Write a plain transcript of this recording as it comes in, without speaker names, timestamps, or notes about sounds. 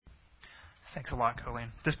Thanks a lot,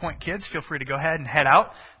 Colleen. At this point, kids, feel free to go ahead and head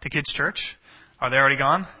out to Kids Church. Are they already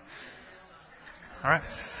gone? All right.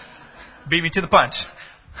 Beat me to the punch.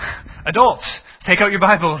 Adults, take out your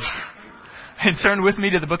Bibles and turn with me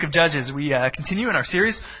to the book of Judges. We continue in our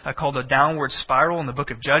series called The Downward Spiral in the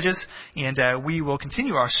book of Judges, and we will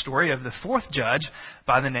continue our story of the fourth judge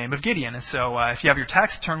by the name of Gideon. And so if you have your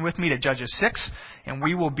text, turn with me to Judges 6, and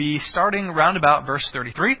we will be starting around about verse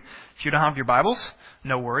 33. If you don't have your Bibles,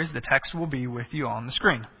 no worries, the text will be with you on the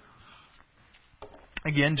screen.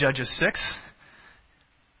 Again, Judges 6,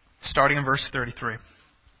 starting in verse 33.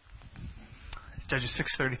 Judges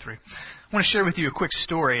 6:33. I want to share with you a quick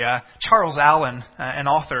story. Charles Allen, an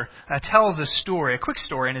author, tells a quick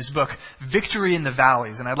story in his book, Victory in the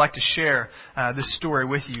Valleys. And I'd like to share this story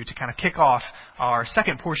with you to kind of kick off our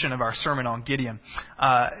second portion of our sermon on Gideon.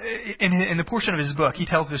 In the portion of his book, he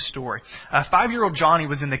tells this story. 5-year-old Johnny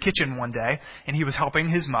was in the kitchen one day, and he was helping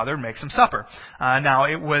his mother make some supper. Now,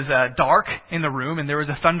 it was dark in the room, and there was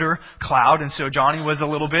a thunder cloud, and so Johnny was a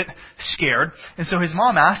little bit scared. And so his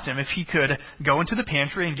mom asked him if he could go into the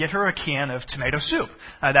pantry and get her a can of tomato soup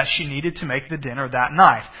that she needed to make the dinner that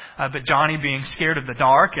night. But Johnny, being scared of the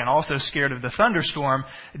dark and also scared of the thunderstorm,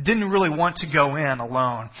 didn't really want to go in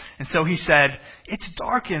alone. And so he said, "It's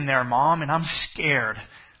dark in there, Mom, and I'm scared.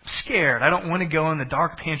 I don't want to go in the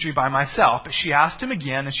dark pantry by myself." But she asked him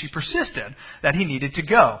again, and she persisted that he needed to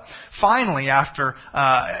go. Finally, after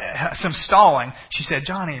some stalling, she said,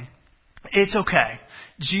 "Johnny, it's okay.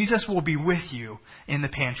 Jesus will be with you in the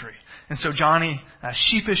pantry." And so Johnny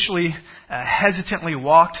sheepishly, hesitantly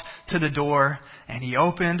walked to the door, and he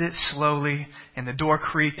opened it slowly, and the door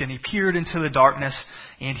creaked, and he peered into the darkness,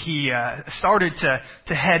 and he started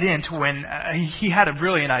to head in to when he had a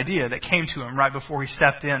brilliant idea that came to him right before he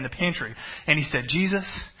stepped in the pantry. And he said, "Jesus,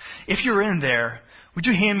 if you're in there, would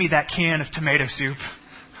you hand me that can of tomato soup?"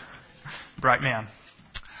 Bright man.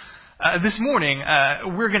 This morning,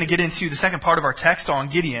 we're going to get into the second part of our text on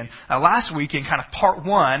Gideon. Last week, in kind of part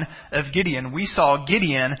one of Gideon, we saw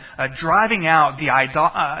Gideon driving out the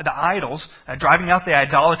idols, driving out the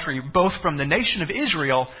idolatry, both from the nation of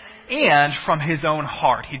Israel and from his own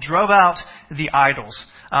heart. He drove out the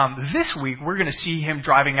idols. This week, we're going to see him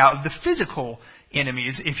driving out the physical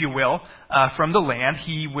enemies, if you will, from the land.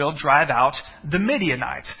 He will drive out the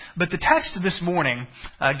Midianites. But the text this morning,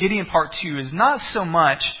 Gideon part 2, is not so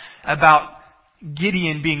much about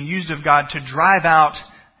Gideon being used of God to drive out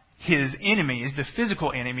his enemies, the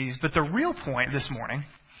physical enemies, but the real point this morning,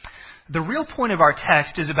 the real point of our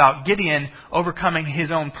text is about Gideon overcoming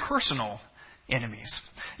his own personal enemies.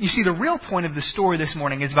 You see, the real point of the story this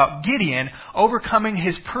morning is about Gideon overcoming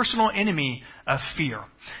his personal enemy of fear.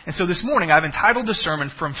 And so this morning I've entitled the sermon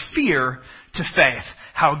From Fear to Faith.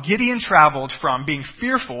 How Gideon traveled from being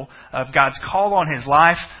fearful of God's call on his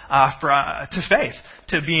life to faith,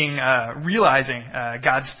 to being realizing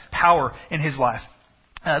God's power in his life.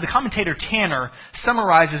 The commentator Tanner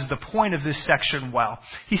summarizes the point of this section well.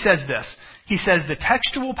 He says this. He says the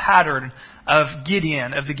textual pattern of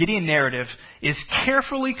the Gideon narrative, is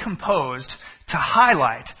carefully composed to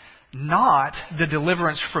highlight not the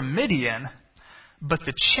deliverance from Midian, but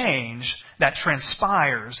the change that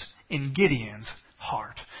transpires in Gideon's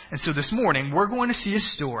heart. And so this morning, we're going to see a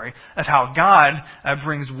story of how God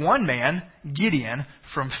brings one man, Gideon,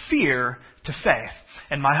 from fear to faith.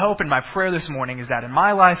 And my hope and my prayer this morning is that in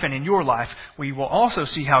my life and in your life, we will also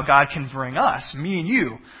see how God can bring us, me and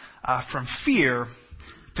you, from fear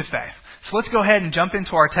to faith. So let's go ahead and jump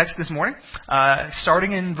into our text this morning.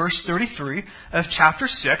 Starting in verse 33 of chapter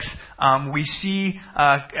 6, we see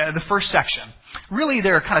the first section. Really,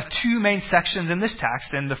 there are kind of two main sections in this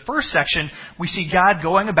text. In the first section, we see God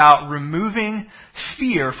going about removing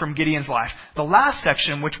fear from Gideon's life. The last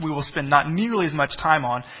section, which we will spend not nearly as much time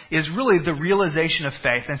on, is really the realization of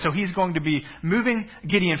faith. And so he's going to be moving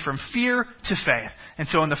Gideon from fear to faith. And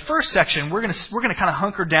so in the first section, we're going to kind of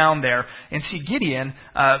hunker down there and see Gideon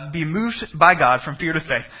be moved by God from fear to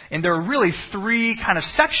faith. And there are really three kind of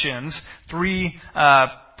sections, three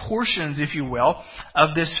portions, if you will,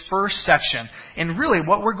 of this first section. And really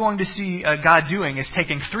what we're going to see God doing is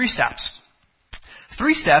taking three steps.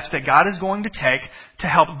 Three steps that God is going to take to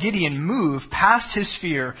help Gideon move past his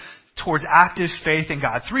fear towards active faith in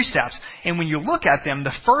God. Three steps. And when you look at them,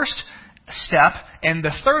 the first step and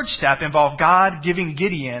the third step involve God giving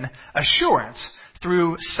Gideon assurance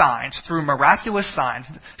through signs, through miraculous signs.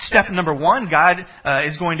 Step number 1, God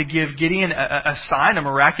is going to give Gideon a sign, a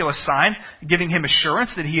miraculous sign, giving him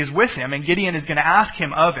assurance that he is with him, and Gideon is going to ask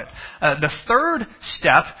him of it. The third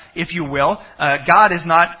step, if you will, God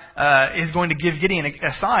is going to give Gideon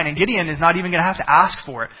a sign, and Gideon is not even going to have to ask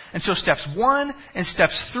for it. And so steps 1 and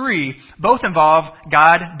steps 3 both involve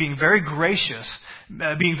God being very gracious,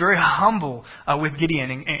 being very humble with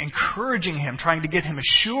Gideon, and encouraging him, trying to give him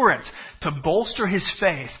assurance to bolster his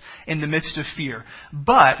faith in the midst of fear.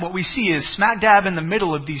 But what we see is smack dab in the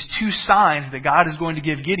middle of these two signs that God is going to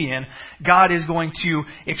give Gideon, God is going to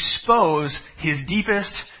expose his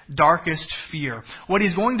deepest, darkest fear. What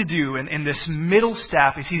he's going to do in this middle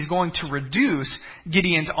step is he's going to reduce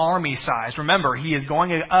Gideon's army size. Remember, he is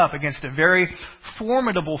going up against a very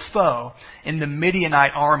formidable foe in the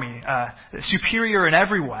Midianite army, superior in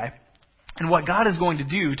every way. And what God is going to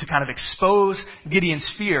do to kind of expose Gideon's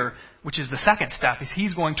fear, which is the second step, is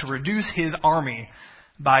he's going to reduce his army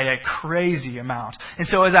by a crazy amount. And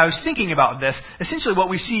so as I was thinking about this, essentially what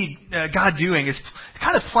we see God doing is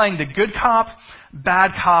kind of playing the good cop,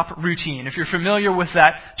 bad cop routine. If you're familiar with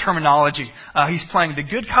that terminology, he's playing the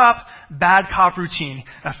good cop, bad cop routine.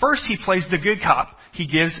 First, he plays the good cop. He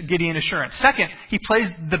gives Gideon assurance. Second, he plays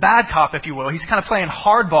the bad cop, if you will. He's kind of playing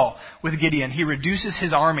hardball with Gideon. He reduces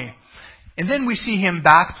his army. And then we see him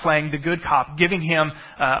back playing the good cop, giving him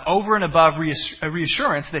over and above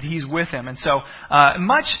reassurance that he's with him. And so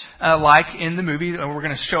much like in the movie, we're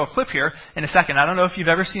going to show a clip here in a second. I don't know if you've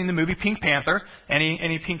ever seen the movie Pink Panther.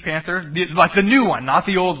 Any Pink Panther? Like the new one, not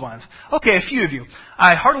the old ones. Okay, a few of you.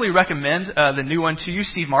 I heartily recommend the new one to you,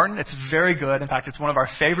 Steve Martin. It's very good. In fact, it's one of our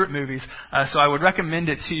favorite movies, so I would recommend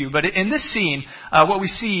it to you. But in this scene, what we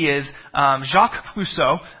see is Jacques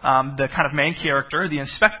Clouseau, the kind of main character, the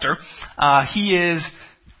inspector. He is...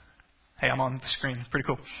 Hey, I'm on the screen. It's pretty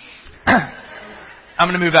cool. I'm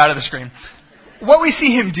going to move out of the screen. What we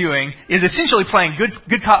see him doing is essentially playing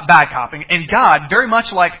good cop, bad cop. And God, very much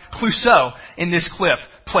like Clouseau in this clip,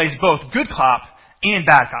 plays both good cop and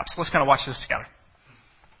bad cop. So let's kind of watch this together.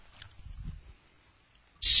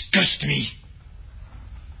 Disgust me.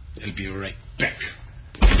 I'll be right back.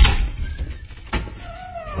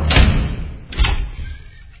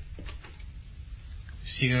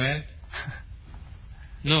 Cigarette?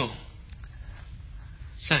 No.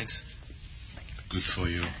 Thanks. Good for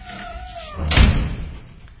you.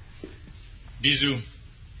 Bisous.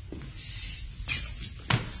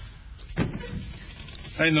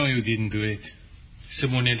 I know you didn't do it.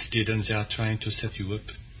 Someone else did, and they are trying to set you up.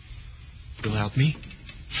 You'll help me?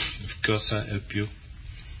 Of course I'll help you.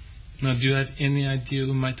 Now, do you have any idea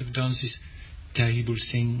who might have done this terrible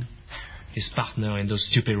thing? His partner in those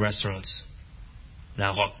stupid restaurants. La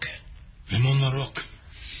Roque. Raymond La Roque.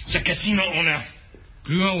 The casino owner.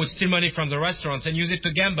 Gluon would steal money from the restaurants and use it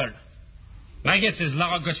to gamble. My guess is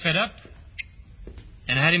La Roque got fed up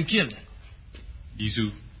and had him killed.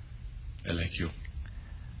 Bisous. I like you.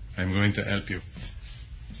 I'm going to help you.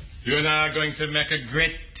 You and I are going to make a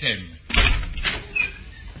great team.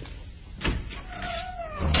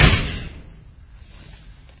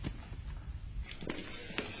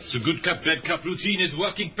 The good cop, bad cop routine is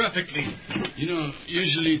working perfectly. You know,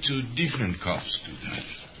 usually two different cops do that.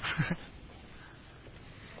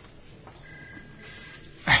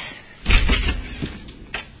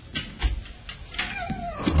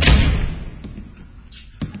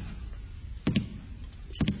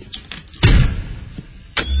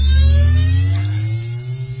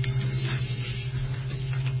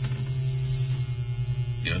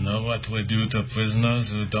 You know what we do to prisoners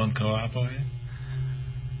who don't cooperate?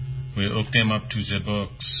 We hook them up to the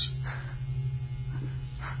box.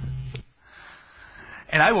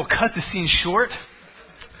 And I will cut the scene short,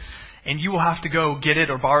 and you will have to go get it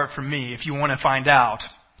or borrow it from me if you want to find out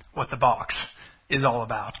what the box is all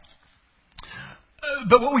about.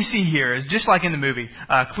 But what we see here is just like in the movie,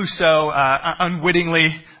 Clouseau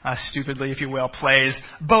unwittingly, stupidly, if you will, plays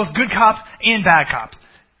both good cop and bad cop.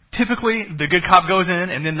 Typically, the good cop goes in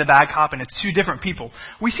and then the bad cop, and it's two different people.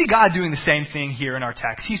 We see God doing the same thing here in our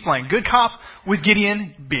text. He's playing good cop with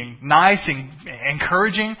Gideon, being nice and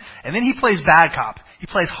encouraging, and then he plays bad cop. He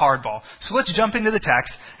plays hardball. So let's jump into the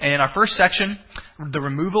text. And in our first section, the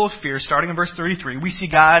removal of fear, starting in verse 33, we see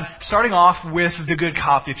God starting off with the good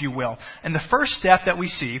cop, if you will. And the first step that we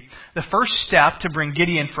see, the first step to bring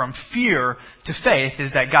Gideon from fear to faith,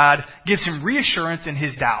 is that God gives him reassurance in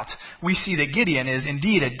his doubts. We see that Gideon is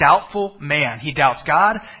indeed a doubtful man. He doubts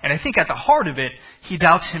God, and I think at the heart of it, he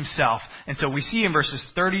doubts himself. And so we see in verses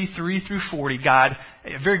 33 through 40, God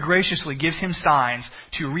very graciously gives him signs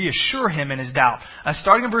to reassure him in his doubt.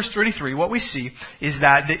 Starting in verse 33, what we see is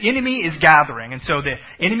that the enemy is gathering. And And so the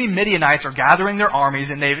enemy Midianites are gathering their armies,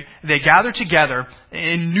 and they gather together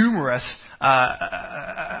in numerous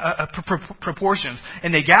proportions,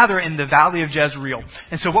 and they gather in the valley of Jezreel.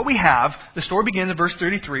 And so what we have, the story begins in verse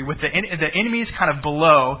 33 with the enemies kind of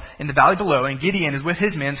below, in the valley below, and Gideon is with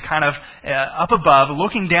his men kind of up above,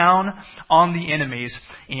 looking down on the enemies.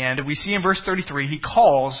 And we see in verse 33, he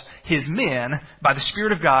calls his men by the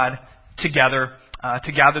Spirit of God to gather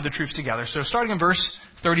the troops together. So starting in verse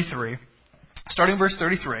 33, it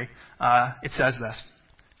says this,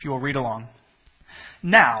 if you will read along.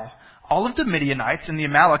 Now, all of the Midianites and the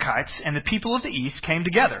Amalekites and the people of the east came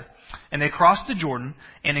together, and they crossed the Jordan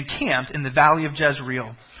and encamped in the valley of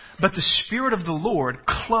Jezreel. But the Spirit of the Lord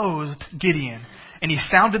clothed Gideon, and he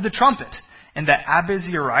sounded the trumpet, and the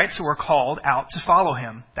Abiezrites were called out to follow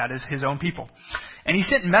him, that is, his own people. And he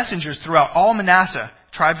sent messengers throughout all Manasseh,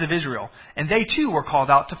 tribes of Israel, and they too were called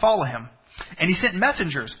out to follow him. And he sent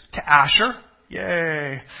messengers to Asher,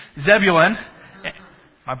 yay, Zebulun,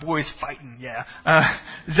 my boy's fighting, yeah.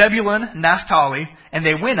 Zebulun, Naphtali, and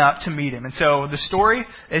they went up to meet him. And so the story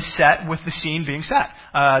is set with the scene being set.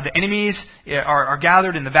 The enemies are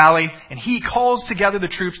gathered in the valley, and he calls together the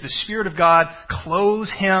troops. The Spirit of God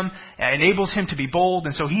clothes him, enables him to be bold,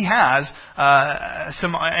 and so he has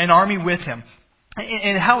an army with him.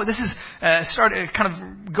 And how this is started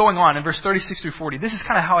kind of going on in verse 36 through 40. This is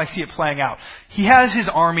kind of how I see it playing out. He has his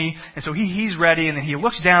army, and so he's ready, and then he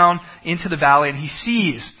looks down into the valley, and he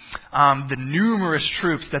sees the numerous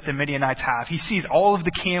troops that the Midianites have. He sees all of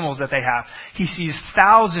the camels that they have. He sees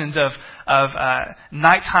thousands of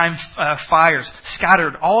nighttime fires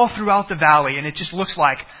scattered all throughout the valley, and it just looks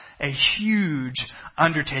like a huge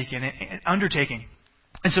undertaking.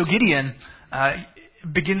 And so Gideon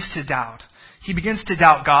begins to doubt. He begins to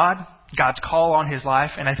doubt God, God's call on his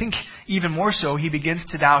life, and I think even more so, he begins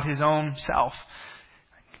to doubt his own self.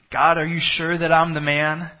 God, are you sure that I'm the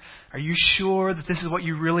man? Are you sure that this is what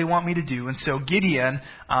you really want me to do? And so Gideon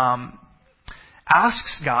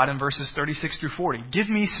asks God in verses 36 through 40, give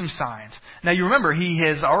me some signs. Now you remember, he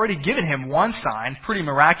has already given him one sign, pretty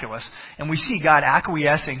miraculous, and we see God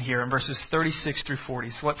acquiescing here in verses 36 through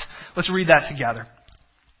 40. So let's read that together.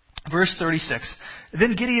 Verse 36,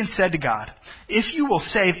 then Gideon said to God, if you will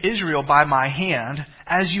save Israel by my hand,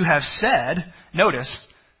 as you have said, notice,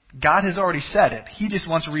 God has already said it. He just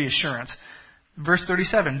wants reassurance. Verse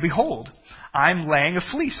 37, behold, I'm laying a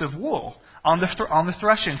fleece of wool on the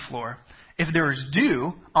threshing floor. If there is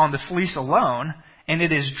dew on the fleece alone, and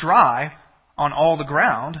it is dry on all the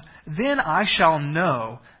ground, then I shall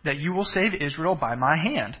know that you will save Israel by my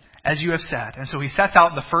hand, as you have said. And so he sets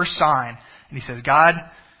out the first sign, and he says, God,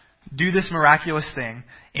 do this miraculous thing.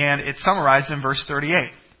 And it's summarized in verse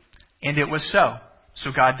 38. And it was so.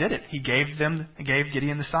 So God did it. He gave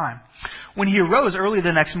Gideon the sign. When he arose early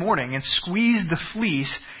the next morning and squeezed the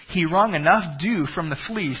fleece, he wrung enough dew from the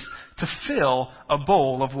fleece to fill a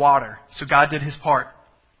bowl of water. So God did his part.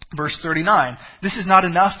 Verse 39. This is not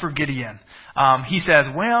enough for Gideon. He says,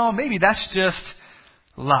 well, maybe that's just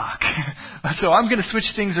luck. So I'm going to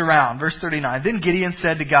switch things around. Verse 39. Then Gideon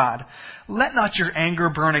said to God, let not your anger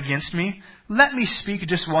burn against me. Let me speak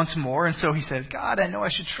just once more. And so he says, God, I know I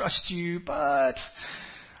should trust you, but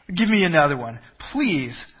give me another one.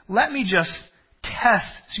 Please, let me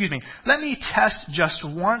test just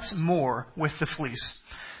once more with the fleece.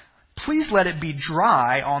 Please let it be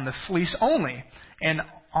dry on the fleece only, and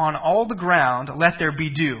on all the ground let there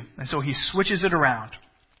be dew. And so he switches it around.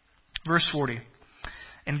 Verse 40.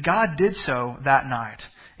 And God did so that night,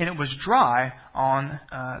 and it was dry on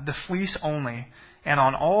the fleece only, and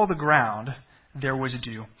on all the ground there was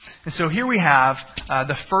dew. And so here we have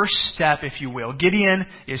the first step, if you will. Gideon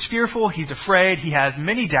is fearful, he's afraid, he has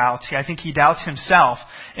many doubts. I think he doubts himself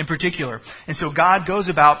in particular. And so God goes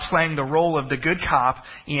about playing the role of the good cop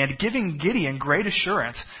and giving Gideon great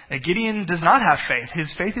assurance that Gideon does not have faith.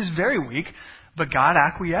 His faith is very weak, but God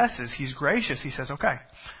acquiesces. He's gracious. He says, okay,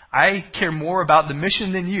 I care more about the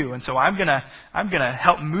mission than you, and so I'm gonna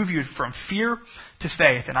help move you from fear to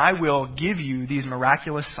faith, and I will give you these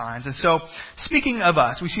miraculous signs. And so, speaking of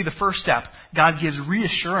us, we see the first step. God gives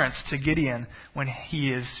reassurance to Gideon when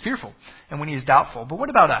he is fearful and when he is doubtful. But what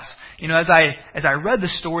about us? You know, as I read the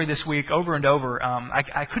story this week over and over,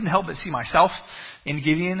 I couldn't help but see myself in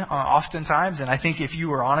Gideon oftentimes, and I think if you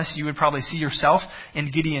were honest, you would probably see yourself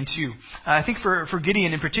in Gideon too. I think for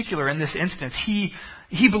Gideon in particular, in this instance,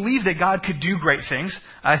 he believed that God could do great things.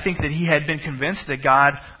 I think that he had been convinced that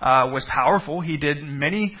God was powerful. He did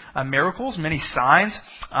many miracles, many signs.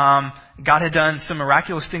 God had done some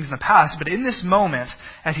miraculous things in the past, but in this moment,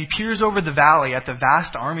 as he peers over the valley at the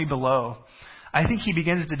vast army below, I think he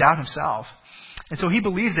begins to doubt himself. And so he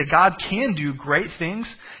believes that God can do great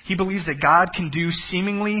things. He believes that God can do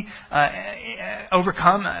seemingly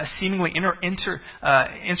overcome seemingly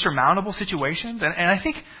insurmountable situations. And I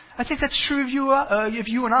think that's true of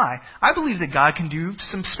you and I. I believe that God can do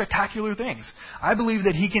some spectacular things. I believe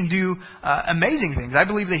that He can do amazing things. I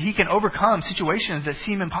believe that He can overcome situations that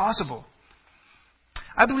seem impossible.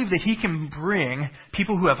 I believe that He can bring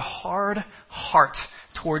people who have hard hearts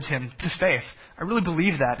towards Him to faith. I really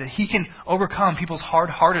believe that He can overcome people's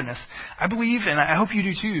hard-heartedness. I believe, and I hope you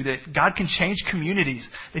do too, that God can change communities,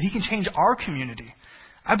 that He can change our community.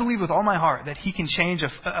 I believe with all my heart that He can change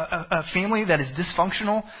a family that is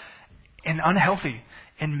dysfunctional and unhealthy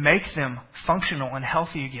and make them functional and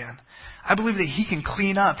healthy again. I believe that He can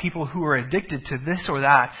clean up people who are addicted to this or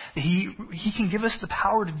that He can give us the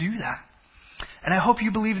power to do that. And I hope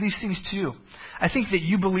you believe these things too. I think that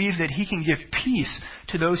you believe that He can give peace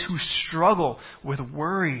to those who struggle with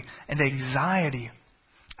worry and anxiety.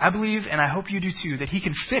 I believe, and I hope you do too, that He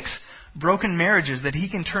can fix broken marriages, that He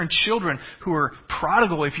can turn children who are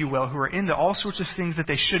prodigal, if you will, who are into all sorts of things that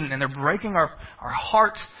they shouldn't, and they're breaking our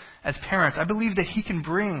hearts as parents. I believe that He can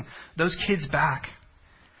bring those kids back.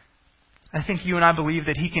 I think you and I believe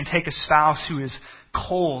that He can take a spouse who is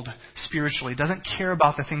cold spiritually, doesn't care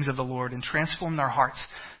about the things of the Lord, and transform their hearts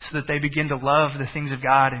so that they begin to love the things of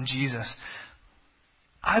God and Jesus.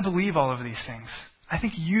 I believe all of these things. I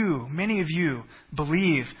think many of you,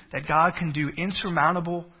 believe that God can do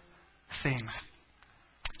insurmountable things.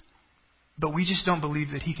 But we just don't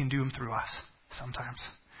believe that He can do them through us sometimes.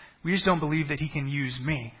 We just don't believe that He can use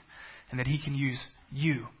me and that He can use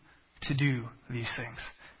you to do these things.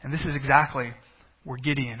 And this is exactly where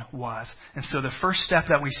Gideon was. And so the first step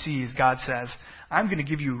that we see is God says, I'm going to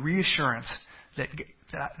give you reassurance that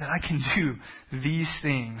I can do these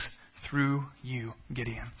things through you,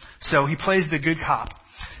 Gideon. So he plays the good cop.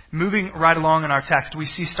 Moving right along in our text, we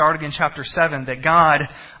see starting in chapter 7 that God,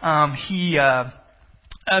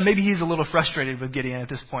 maybe he's a little frustrated with Gideon at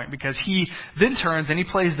this point because he then turns and he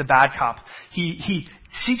plays the bad cop. He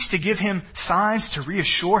seeks to give him signs to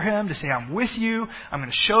reassure him, to say, I'm with you, I'm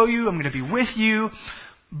going to show you, I'm going to be with you.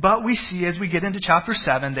 But we see as we get into chapter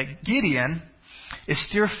 7 that Gideon is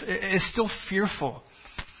still fearful.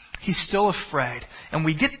 He's still afraid. And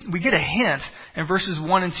we get a hint in verses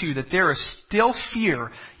 1 and 2 that there is still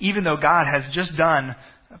fear, even though God has just done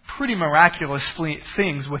pretty miraculous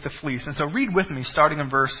things with the fleece. And so read with me, starting in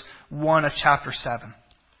verse 1 of chapter 7.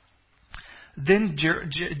 Then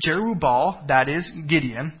Jerubbaal, that is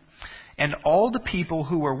Gideon, and all the people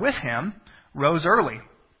who were with him rose early,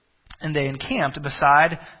 and they encamped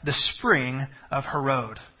beside the spring of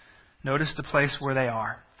Harod. Notice the place where they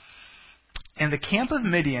are. And the camp of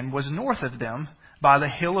Midian was north of them by the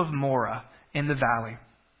hill of Moreh in the valley.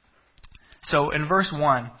 So in verse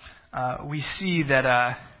 1, we see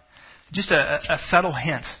that just a subtle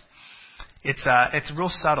hint. It's real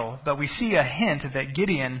subtle, but we see a hint that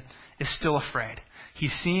Gideon is still afraid.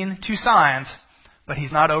 He's seen two signs, but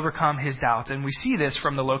he's not overcome his doubts. And we see this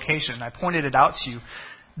from the location. I pointed it out to you.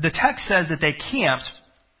 The text says that they camped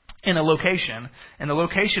in a location, and the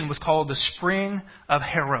location was called the Spring of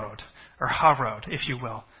Harod, or Harod, if you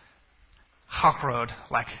will. Harod,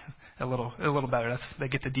 like a little better. They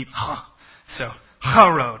get the deep So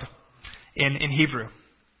Harod in Hebrew.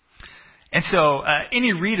 And so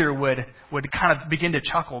any reader would kind of begin to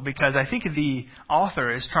chuckle because I think the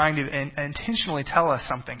author is trying to intentionally tell us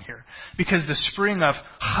something here. Because the spring of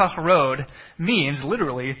Harod means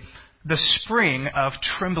literally the spring of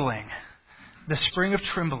trembling. The spring of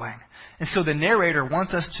trembling. And so the narrator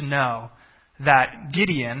wants us to know that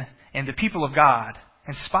Gideon and the people of God,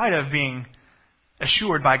 in spite of being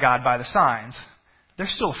assured by God by the signs, they're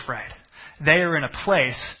still afraid. They are in a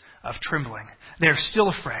place of trembling. They're still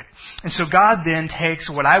afraid. And so God then takes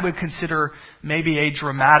what I would consider maybe a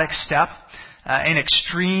dramatic step,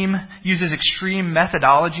 uses extreme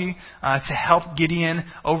methodology to help Gideon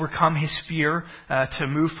overcome his fear, to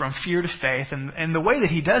move from fear to faith. And the way that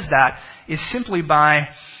he does that is simply by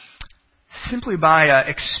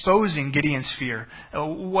exposing Gideon's fear.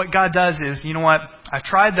 What God does is, you know what? I've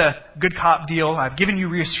tried the good cop deal. I've given you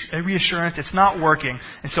reassurance. It's not working.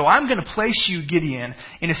 And so I'm going to place you, Gideon,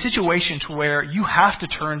 in a situation to where you have to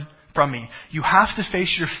turn from me. You have to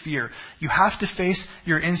face your fear. You have to face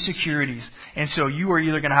your insecurities. And so you are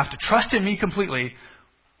either going to have to trust in me completely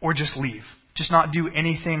or just leave. Just not do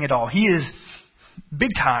anything at all. He is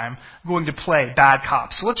big time going to play bad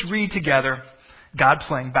cop. So let's read together God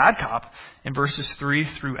playing bad cop in verses 3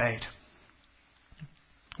 through 8.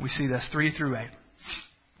 We see this, 3 through 8.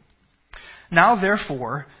 Now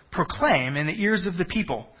therefore, proclaim in the ears of the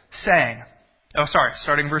people, saying,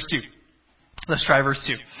 starting verse 2. Let's try verse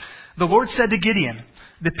 2. The Lord said to Gideon,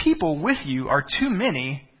 the people with you are too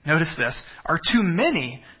many, notice this, are too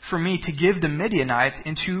many for me to give the Midianites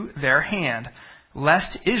into their hand,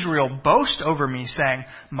 lest Israel boast over me, saying,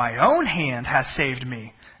 my own hand has saved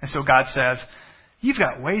me. And so God says, you've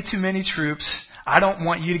got way too many troops. I don't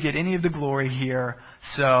want you to get any of the glory here,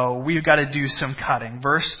 so we've got to do some cutting.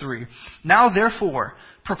 Verse 3. Now therefore,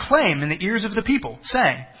 proclaim in the ears of the people,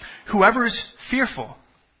 saying, whoever is fearful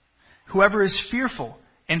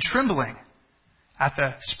and trembling at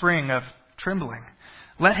the spring of trembling,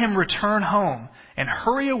 let him return home and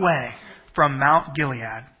hurry away from Mount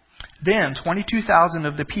Gilead. Then 22,000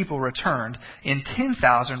 of the people returned, and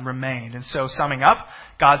 10,000 remained. And so summing up,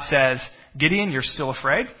 God says, Gideon, you're still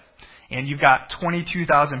afraid, and you've got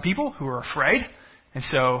 22,000 people who are afraid, and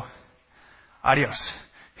so adios,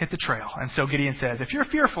 hit the trail. And so Gideon says, if you're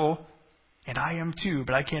fearful, and I am too,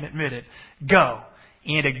 but I can't admit it, go.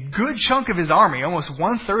 And a good chunk of his army, almost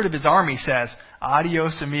 1/3 of his army, says,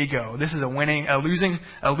 adios amigo. This is a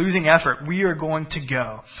losing effort. We are going to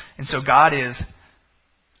go. And so God is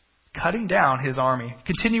cutting down his army.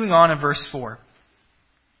 Continuing on in verse 4.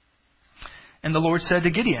 And the Lord said to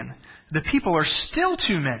Gideon, the people are still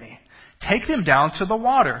too many. Take them down to the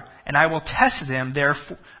water, and I will test them there.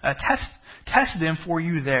 Test them for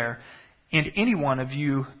you there. And any one of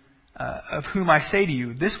you of whom I say to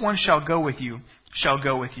you, this one shall go with you, shall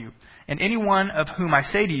go with you. And any one of whom I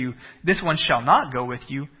say to you, this one shall not go with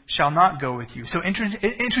you, shall not go with you. So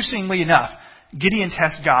interestingly enough, Gideon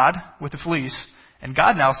tests God with the fleece, and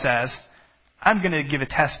God now says, I'm going to give a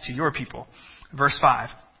test to your people. Verse 5.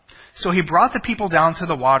 So he brought the people down to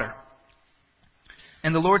the water.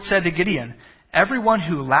 And the Lord said to Gideon, everyone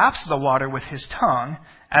who laps the water with his tongue,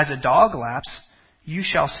 as a dog laps, you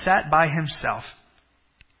shall set by himself.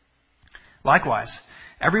 Likewise,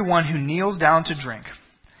 everyone who kneels down to drink.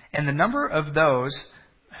 And the number of those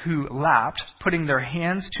who lapped, putting their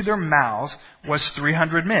hands to their mouths, was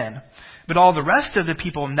 300 men. But all the rest of the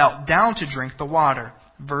people knelt down to drink the water.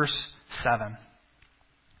 Verse 7.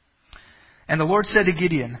 And the Lord said to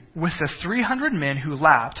Gideon, with the 300 men who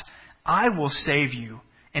lapped, I will save you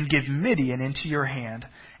and give Midian into your hand,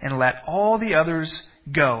 and let all the others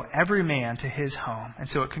go, every man to his home. And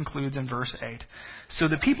so it concludes in verse 8. So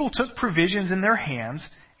the people took provisions in their hands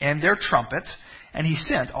and their trumpets, and he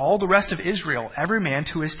sent all the rest of Israel, every man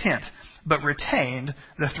to his tent, but retained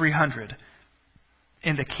the 300.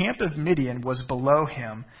 And the camp of Midian was below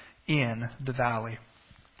him in the valley.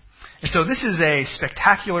 And so this is a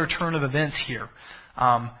spectacular turn of events here.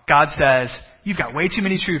 God says, you've got way too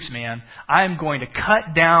many troops, man. I'm going to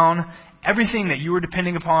cut down everything that you were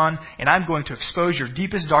depending upon, and I'm going to expose your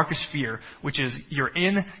deepest, darkest fear, which is your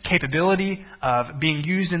incapability of being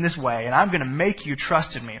used in this way, and I'm going to make you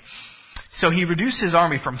trust in me. So he reduced his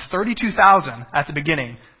army from 32,000 at the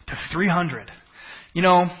beginning to 300. You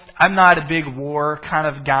know, I'm not a big war kind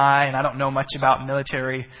of guy, and I don't know much about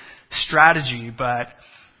military strategy, but it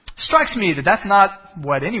strikes me that that's not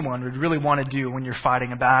what anyone would really want to do when you're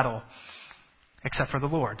fighting a battle, except for the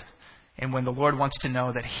Lord. And when the Lord wants to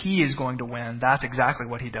know that He is going to win, that's exactly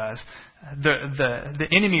what He does. The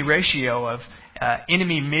enemy ratio of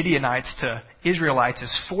enemy Midianites to Israelites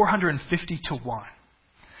is 450 to 1.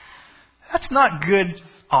 That's not good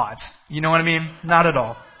odds. You know what I mean? Not at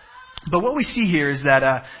all. But what we see here is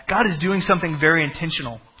that God is doing something very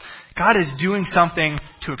intentional. God is doing something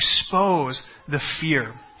to expose the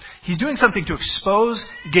fear. He's doing something to expose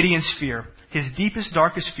Gideon's fear, his deepest,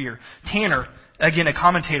 darkest fear. Tanner, again, a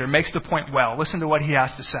commentator, makes the point well. Listen to what he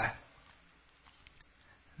has to say.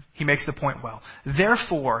 He makes the point well.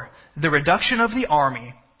 Therefore, the reduction of the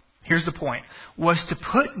army, here's the point, was to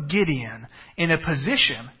put Gideon in a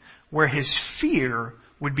position where his fear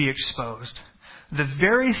would be exposed. The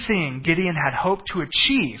very thing Gideon had hoped to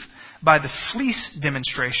achieve by the fleece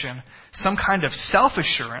demonstration, some kind of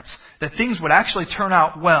self-assurance that things would actually turn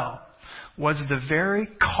out well, was the very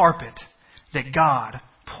carpet that God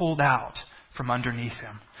pulled out from underneath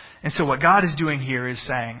him. And so what God is doing here is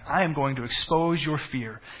saying, I am going to expose your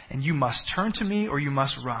fear, and you must turn to me or you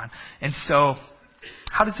must run. And so,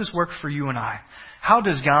 how does this work for you and I? How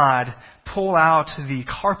does God pull out the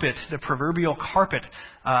carpet, the proverbial carpet,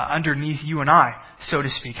 underneath you and I, so to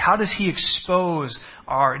speak? How does He expose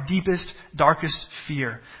our deepest, darkest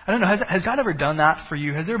fear? I don't know, has God ever done that for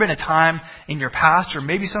you? Has there been a time in your past, or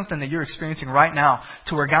maybe something that you're experiencing right now,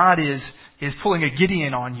 to where God is pulling a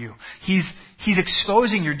Gideon on you? He's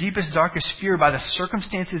exposing your deepest, darkest fear by the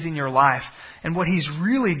circumstances in your life. And what He's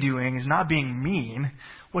really doing is not being mean.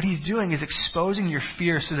 What He's doing is exposing your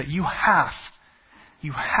fear so that you have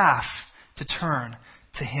to turn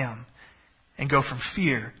to Him and go from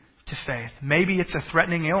fear to faith. Maybe it's a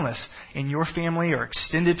threatening illness in your family or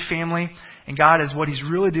extended family, and God is what He's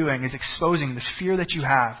really doing is exposing the fear that you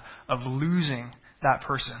have of losing that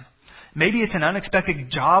person. Maybe it's an unexpected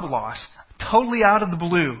job loss, totally out of the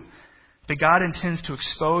blue, but God intends to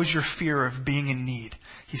expose your fear of being in need.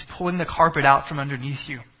 He's pulling the carpet out from underneath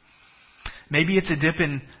you. Maybe it's a dip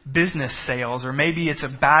in business sales, or maybe it's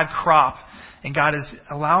a bad crop, and God is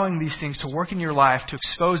allowing these things to work in your life to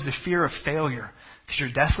expose the fear of failure, because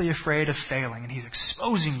you're deathly afraid of failing, and He's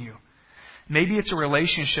exposing you. Maybe it's a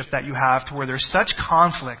relationship that you have to where there's such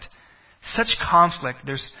conflict,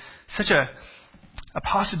 there's such a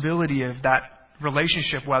possibility of that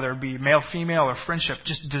relationship, whether it be male-female or friendship,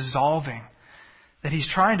 just dissolving, that He's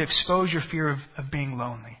trying to expose your fear of being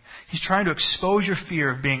lonely. He's trying to expose your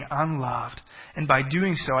fear of being unloved. And by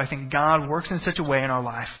doing so, I think God works in such a way in our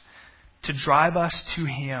life to drive us to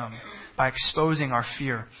Him by exposing our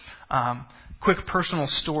fear. Quick personal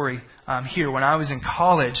story here. When I was in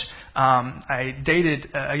college, I dated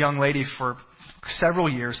a young lady for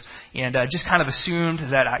several years, and just kind of assumed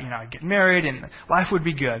that I'd get married and life would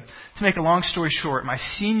be good. To make a long story short, my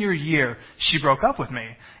senior year, she broke up with me,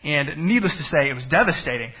 and needless to say, it was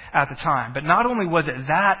devastating at the time. But not only was it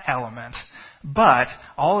that element, but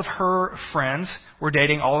all of her friends were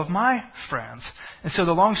dating all of my friends. And so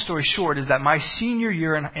the long story short is that my senior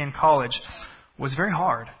year in college was very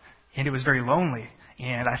hard, and it was very lonely.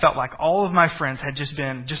 And I felt like all of my friends had just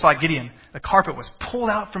been, just like Gideon, the carpet was pulled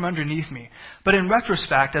out from underneath me. But in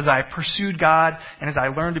retrospect, as I pursued God and as I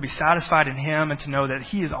learned to be satisfied in Him and to know that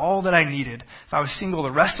He is all that I needed, if I was single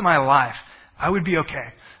the rest of my life, I would be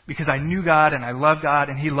okay. Because I knew God and I loved God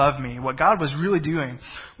and He loved me. What God was really doing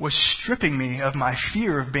was stripping me of my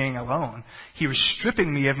fear of being alone. He was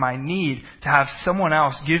stripping me of my need to have someone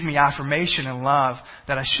else give me affirmation and love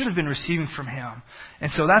that I should have been receiving from Him.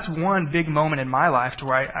 And so that's one big moment in my life to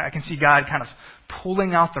where I can see God kind of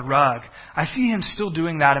pulling out the rug. I see Him still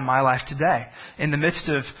doing that in my life today. In the midst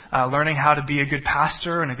of learning how to be a good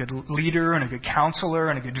pastor and a good leader and a good counselor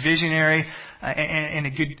and a good visionary and a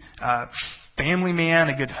good family man,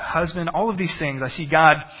 a good husband, all of these things, I see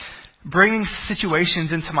God bringing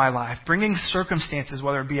situations into my life, bringing circumstances,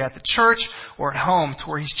 whether it be at the church or at home, to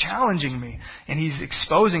where He's challenging me and He's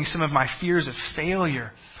exposing some of my fears of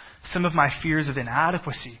failure, some of my fears of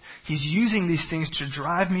inadequacy. He's using these things to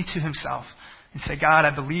drive me to Himself and say, God,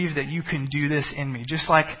 I believe that You can do this in me, just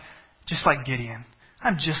like Gideon.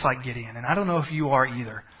 I'm just like Gideon, and I don't know if you are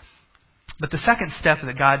either. But the second step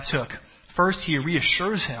that God took, first He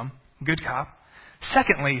reassures him, good cop.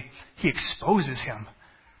 Secondly, He exposes him,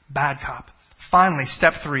 bad cop. Finally,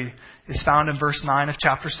 step 3 is found in verse 9 of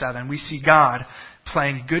chapter 7. We see God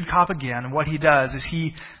playing good cop again. And what He does is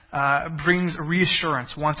He brings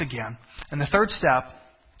reassurance once again. And the third step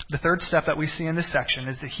that we see in this section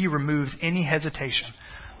is that He removes any hesitation.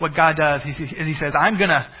 What God does is He says, I'm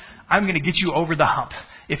gonna get you over the hump,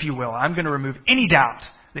 if you will. I'm going to remove any doubt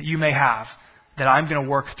that you may have, that I'm going to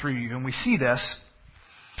work through you. And we see this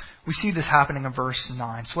happening in verse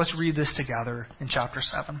 9. So let's read this together in chapter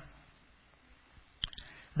 7.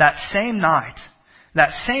 That same night.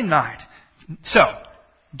 So,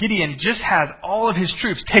 Gideon just has all of his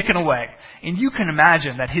troops taken away. And you can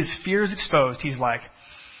imagine that his fear is exposed. He's like,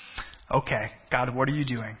 okay, God, what are you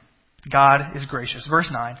doing? God is gracious. Verse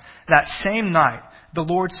 9. That same night, the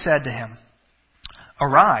Lord said to him,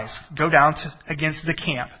 Arise, go down against the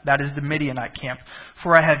camp, that is the Midianite camp,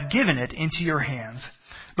 for I have given it into your hands.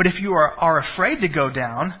 But if you are afraid to go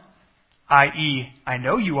down, i.e., I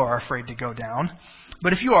know you are afraid to go down,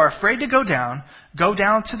 but if you are afraid to go down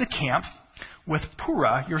to the camp with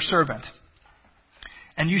Purah, your servant.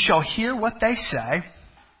 And you shall hear what they say,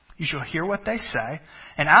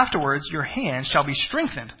 and afterwards your hand shall be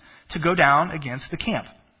strengthened to go down against the camp.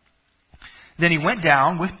 Then he went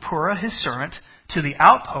down with Purah his servant to the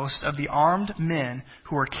outpost of the armed men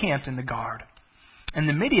who were camped in the guard. And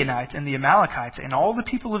the Midianites and the Amalekites and all the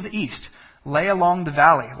people of the east lay along the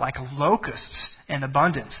valley like locusts in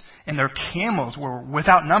abundance, and their camels were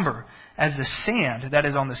without number, as the sand that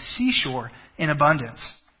is on the seashore in abundance.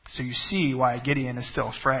 So you see why Gideon is still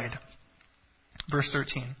afraid. Verse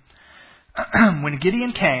 13. When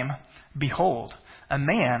Gideon came, behold, a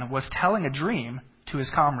man was telling a dream to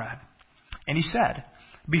his comrade. And he said,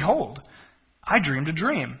 Behold, I dreamed a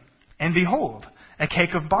dream, and behold, a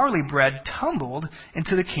cake of barley bread tumbled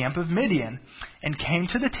into the camp of Midian, and came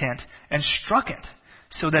to the tent, and struck it,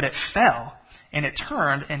 so that it fell, and it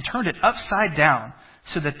turned it upside down,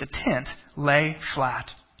 so that the tent lay flat.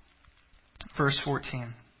 Verse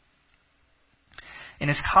 14. And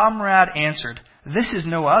his comrade answered, This is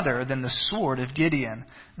no other than the sword of Gideon,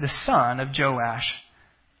 the son of Joash.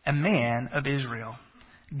 a man of Israel.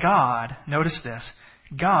 God, notice this,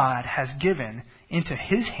 God has given into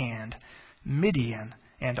his hand Midian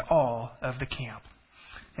and all of the camp.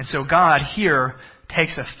 And so God here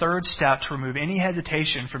takes a third step to remove any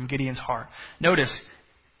hesitation from Gideon's heart. Notice,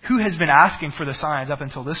 who has been asking for the signs up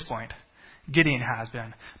until this point? Gideon has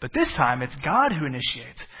been. But this time, it's God who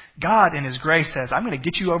initiates. God, in his grace, says, I'm going to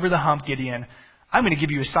get you over the hump, Gideon. I'm going to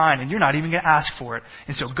give you a sign, and you're not even going to ask for it.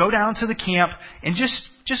 And so go down to the camp and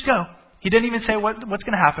just go. He didn't even say what's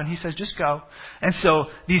going to happen. He says, just go. And so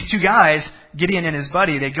these two guys, Gideon and his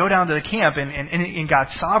buddy, they go down to the camp and in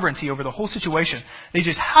God's sovereignty over the whole situation, they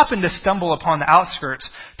just happen to stumble upon the outskirts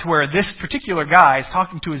to where this particular guy is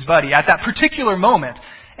talking to his buddy at that particular moment.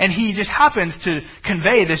 And he just happens to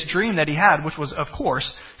convey this dream that he had, which was, of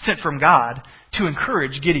course, sent from God to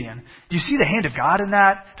encourage Gideon. Do you see the hand of God in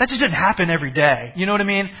that? That just didn't happen every day. You know what I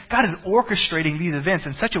mean? God is orchestrating these events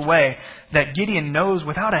in such a way that Gideon knows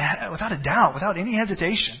without a doubt, without any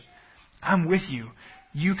hesitation, I'm with you.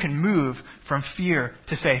 You can move from fear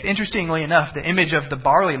to faith. Interestingly enough, the image of the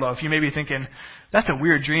barley loaf, you may be thinking, that's a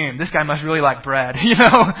weird dream. This guy must really like bread. You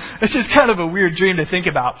know, it's just kind of a weird dream to think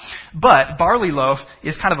about. But barley loaf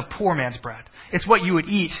is kind of a poor man's bread. It's what you would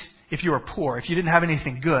eat if you were poor, if you didn't have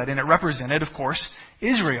anything good. And it represented, of course,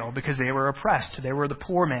 Israel, because they were oppressed. They were the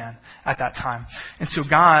poor man at that time. And so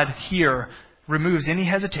God here removes any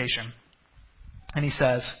hesitation. And he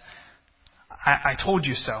says, I told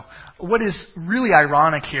you so. What is really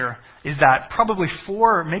ironic here is that probably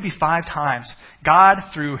 4, maybe 5 times, God,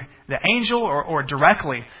 through the angel or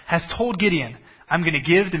directly, has told Gideon, I'm going to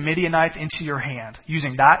give the Midianites into your hand,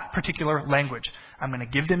 using that particular language. I'm going to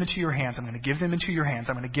give them into your hands. I'm going to give them into your hands.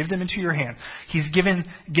 I'm going to give them into your hands. He's given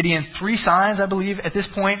Gideon 3 signs, I believe, at this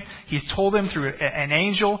point. He's told him through an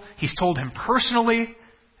angel. He's told him personally.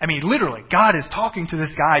 I mean, literally, God is talking to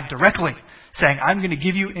this guy directly, saying, I'm going to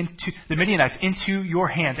give you into the Midianites into your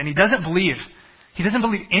hands. And he doesn't believe. He doesn't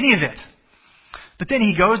believe any of it. But then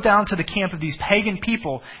he goes down to the camp of these pagan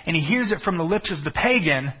people, and he hears it from the lips of the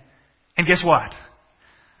pagan, and guess what?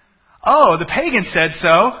 Oh, the pagan said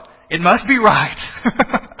so. It must be right.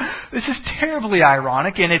 This is terribly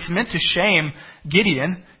ironic, and it's meant to shame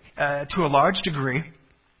Gideon to a large degree.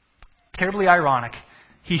 Terribly ironic.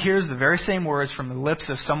 He hears the very same words from the lips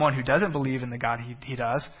of someone who doesn't believe in the God he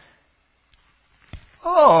does.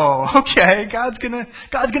 Oh, okay, God's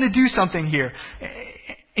gonna do something here.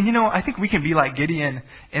 And you know, I think we can be like Gideon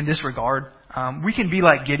in this regard. We can be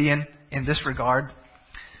like Gideon in this regard.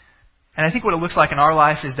 And I think what it looks like in our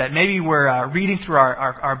life is that maybe we're reading through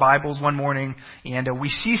our Bibles one morning and we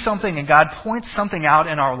see something and God points something out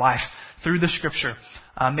in our life through the Scripture.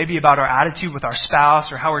 Maybe about our attitude with our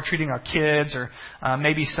spouse or how we're treating our kids or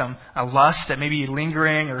maybe some lust that may be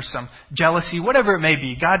lingering or some jealousy, whatever it may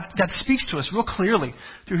be. God speaks to us real clearly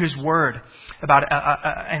through His Word about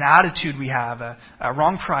an attitude we have, a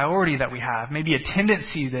wrong priority that we have, maybe a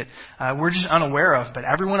tendency that we're just unaware of, but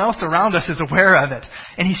everyone else around us is aware of it.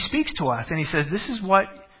 And He speaks to us and He says, this is what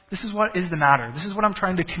is the matter. This is what I'm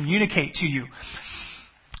trying to communicate to you.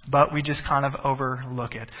 But we just kind of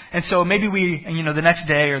overlook it. And so maybe the next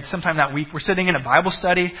day or sometime that week, we're sitting in a Bible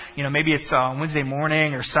study. Maybe it's Wednesday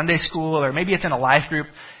morning or Sunday school, or maybe it's in a life group.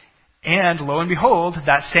 And lo and behold,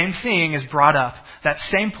 that same thing is brought up. That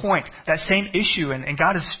same point, that same issue. And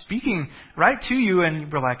God is speaking right to you.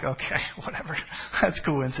 And we're like, okay, whatever. That's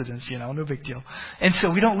coincidence, no big deal. And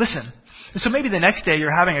so we don't listen. And so maybe the next day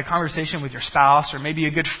you're having a conversation with your spouse or maybe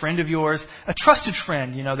a good friend of yours, a trusted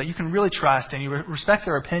friend, that you can really trust and you respect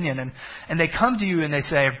their opinion. And they come to you and they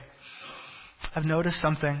say, I've noticed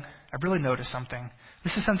something. I've really noticed something.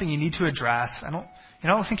 This is something you need to address. I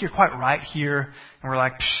don't think you're quite right here. And we're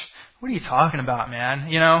like, what are you talking about, man?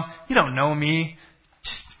 You don't know me.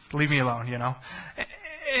 Just leave me alone,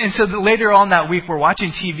 And so later on that week, we're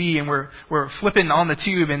watching TV and we're flipping on the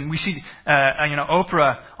tube and we see,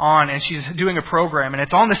 Oprah on and she's doing a program and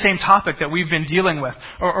it's on the same topic that we've been dealing with.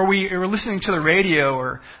 Or we're listening to the radio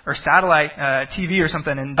or satellite TV or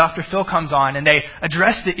something and Dr. Phil comes on and they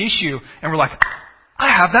address the issue and we're like, I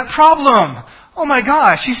have that problem. Oh my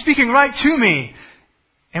gosh, he's speaking right to me.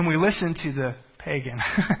 And we listen to the pagan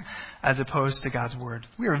as opposed to God's Word.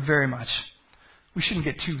 We shouldn't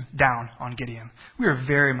get too down on Gideon. We are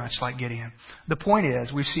very much like Gideon. The point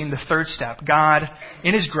is, we've seen the third step. God,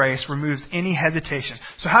 in His grace, removes any hesitation.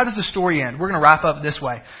 So how does the story end? We're going to wrap up this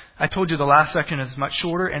way. I told you the last section is much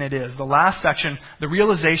shorter, and it is. The last section, the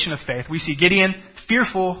realization of faith. We see Gideon,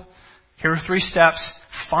 fearful. Here are 3 steps.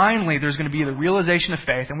 Finally, there's going to be the realization of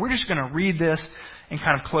faith. And we're just going to read this and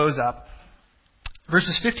kind of close up.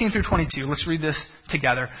 Verses 15 through 22, let's read this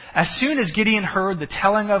together. As soon as Gideon heard the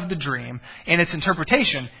telling of the dream and its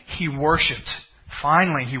interpretation, he worshipped.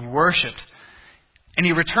 Finally, he worshipped. And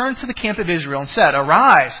he returned to the camp of Israel and said,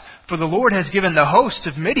 "Arise, for the Lord has given the host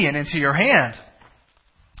of Midian into your hand."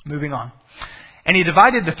 Moving on. And he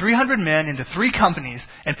divided the 300 men into 3 companies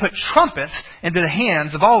and put trumpets into the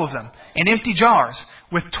hands of all of them and empty jars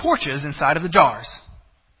with torches inside of the jars.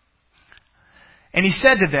 And he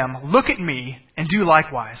said to them, "Look at me and do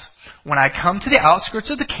likewise. When I come to the outskirts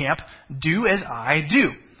of the camp, do as I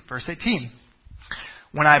do." Verse 18.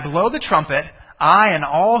 "When I blow the trumpet, I and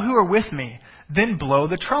all who are with me, then blow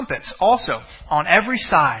the trumpets also on every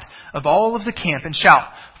side of all of the camp and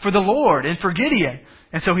shout, 'For the Lord and for Gideon.'"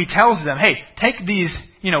 And so he tells them, hey, take these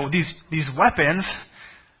weapons,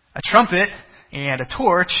 a trumpet and a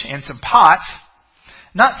torch and some pots,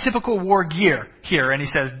 not typical war gear here. And he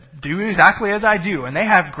says, do exactly as I do. And they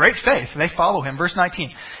have great faith. They follow him. Verse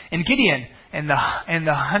 19. "And Gideon and the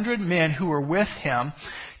 100 men who were with him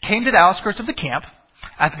came to the outskirts of the camp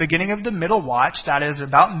at the beginning of the middle watch," that is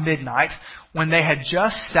about midnight, "when they had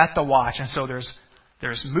just set the watch." And so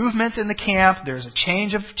there's movement in the camp. There's a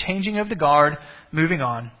changing of the guard. Moving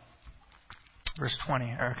on. Verse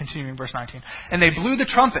 20, or continuing verse 19. "And they blew the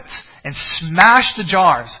trumpets and smashed the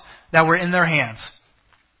jars that were in their hands."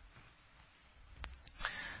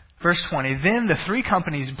 Verse 20. "Then the 3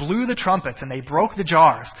 companies blew the trumpets and they broke the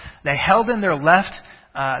jars. They held in their left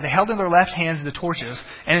hands the torches,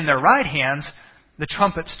 and in their right hands the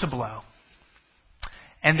trumpets to blow.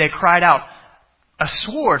 And they cried out, 'A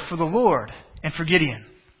sword for the Lord and for Gideon.'"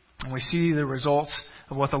 And we see the results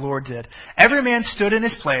of what the Lord did. "Every man stood in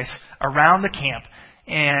his place around the camp,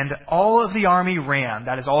 and all of the army ran."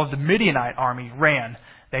 That is, all of the Midianite army ran.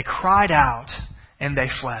 "They cried out and they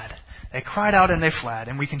fled." They cried out and they fled.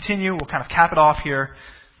 And we continue. We'll kind of cap it off here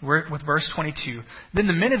with verse 22. "Then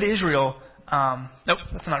the men of Israel..." Nope,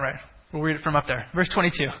 that's not right. We'll read it from up there. Verse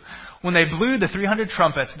 22. "When they blew the 300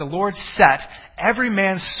 trumpets, the Lord set every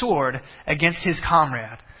man's sword against his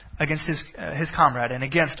comrade, and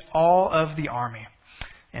against all of the army."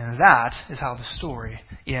 And that is how the story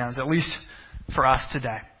ends, at least for us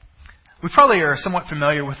today. We probably are somewhat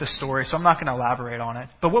familiar with the story, so I'm not going to elaborate on it.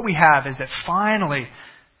 But what we have is that finally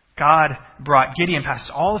God brought Gideon past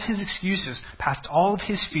all of his excuses, past all of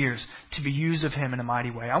his fears, to be used of him in a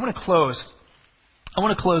mighty way. I want to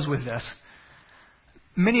close with this.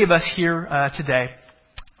 Many of us here today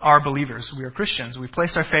are believers. We are Christians. We've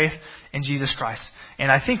placed our faith in Jesus Christ. And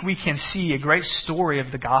I think we can see a great story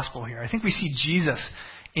of the gospel here. I think we see Jesus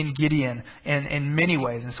in Gideon in many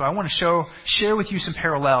ways. And so I want to share with you some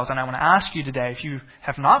parallels. And I want to ask you today, if you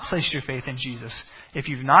have not placed your faith in Jesus, if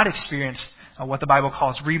you've not experienced what the Bible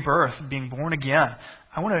calls rebirth, being born again,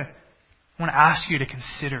 I want to ask you to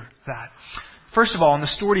consider that. First of all, in the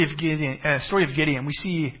story of Gideon, we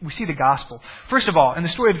see the gospel. First of all, in the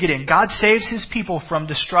story of Gideon, God saves his people from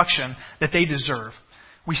destruction that they deserve.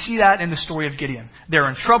 We see that in the story of Gideon. They're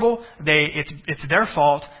in trouble. It's their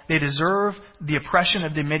fault. They deserve the oppression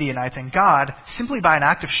of the Midianites. And God, simply by an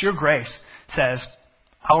act of sheer grace, says,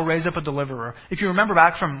 "I'll raise up a deliverer." If you remember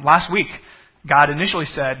back from last week, God initially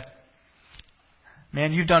said,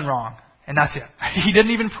 "Man, you've done wrong." And that's it. He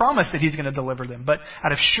didn't even promise that he's going to deliver them. But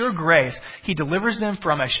out of sheer grace, he delivers them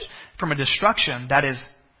from a destruction that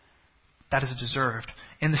is deserved.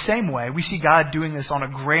 In the same way, we see God doing this on a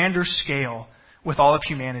grander scale with all of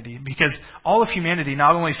humanity. Because all of humanity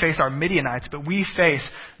not only face our Midianites, but we face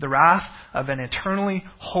the wrath of an eternally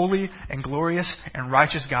holy and glorious and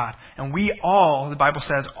righteous God. And we all, the Bible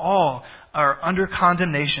says, all are under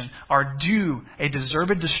condemnation, are due a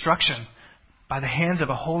deserved destruction by the hands of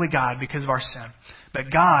a holy God because of our sin. But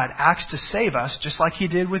God acts to save us, just like he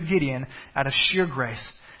did with Gideon, out of sheer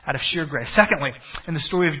grace. Out of sheer grace. Secondly, in the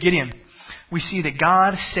story of Gideon, we see that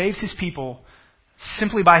God saves his people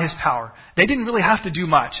simply by his power. They didn't really have to do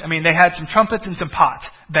much. I mean, they had some trumpets and some pots.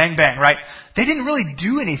 Bang, bang, right? They didn't really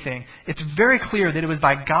do anything. It's very clear that it was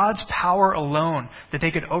by God's power alone that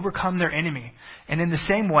they could overcome their enemy. And in the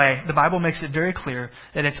same way, the Bible makes it very clear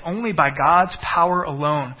that it's only by God's power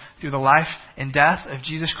alone, through the life and death of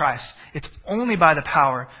Jesus Christ, it's only by the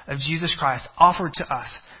power of Jesus Christ offered to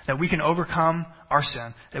us that we can overcome our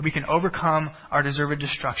sin, that we can overcome our deserved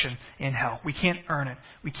destruction in hell. We can't earn it.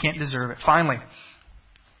 We can't deserve it. Finally,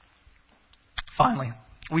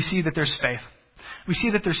 we see that there's faith. We see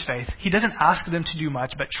that there's faith. He doesn't ask them to do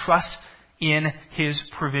much, but trust in his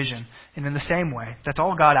provision. And in the same way, that's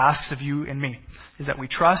all God asks of you and me, is that we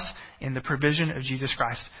trust in the provision of Jesus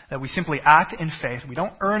Christ, that we simply act in faith. We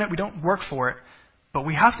don't earn it. We don't work for it. But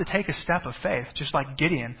we have to take a step of faith, just like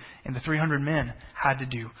Gideon and the 300 men had to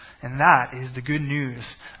do. And that is the good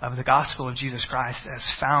news of the gospel of Jesus Christ as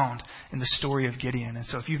found in the story of Gideon. And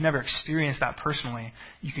so if you've never experienced that personally,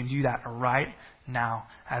 you can do that right now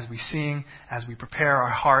as we sing, as we prepare our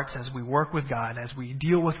hearts, as we work with God, as we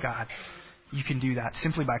deal with God. You can do that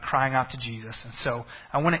simply by crying out to Jesus. And so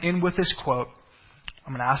I want to end with this quote.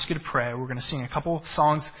 I'm going to ask you to pray. We're going to sing a couple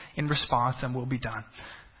songs in response and we'll be done.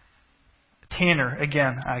 Tanner,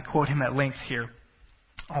 again, I quote him at length here,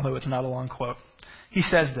 although it's not a long quote. He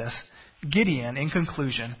says this, Gideon, in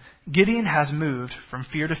conclusion, Gideon has moved from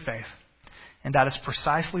fear to faith, and that is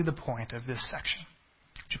precisely the point of this section.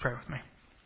 Would you pray with me?